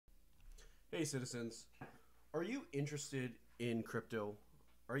Hey, citizens. Are you interested in crypto?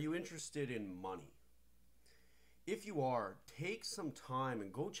 Are you interested in money? If you are, take some time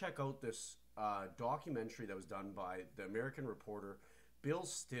and go check out this documentary that was done by the American reporter Bill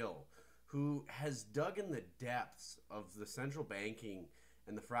Still, who has dug in the depths of the central banking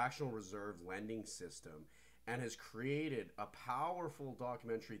and the fractional reserve lending system and has created a powerful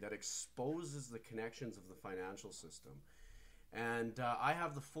documentary that exposes the connections of the financial system. And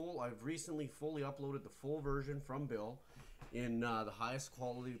I've recently fully uploaded the full version from Bill in the highest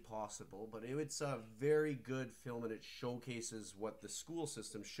quality possible. But it's a very good film and it showcases what the school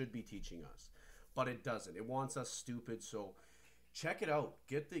system should be teaching us. But it doesn't. It wants us stupid. So check it out.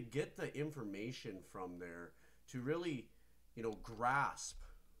 Get the information from there to really, grasp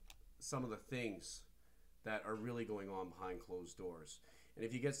some of the things that are really going on behind closed doors. And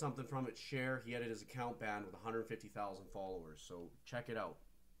if you get something from it, share. He had his account banned with 150,000 followers. So check it out.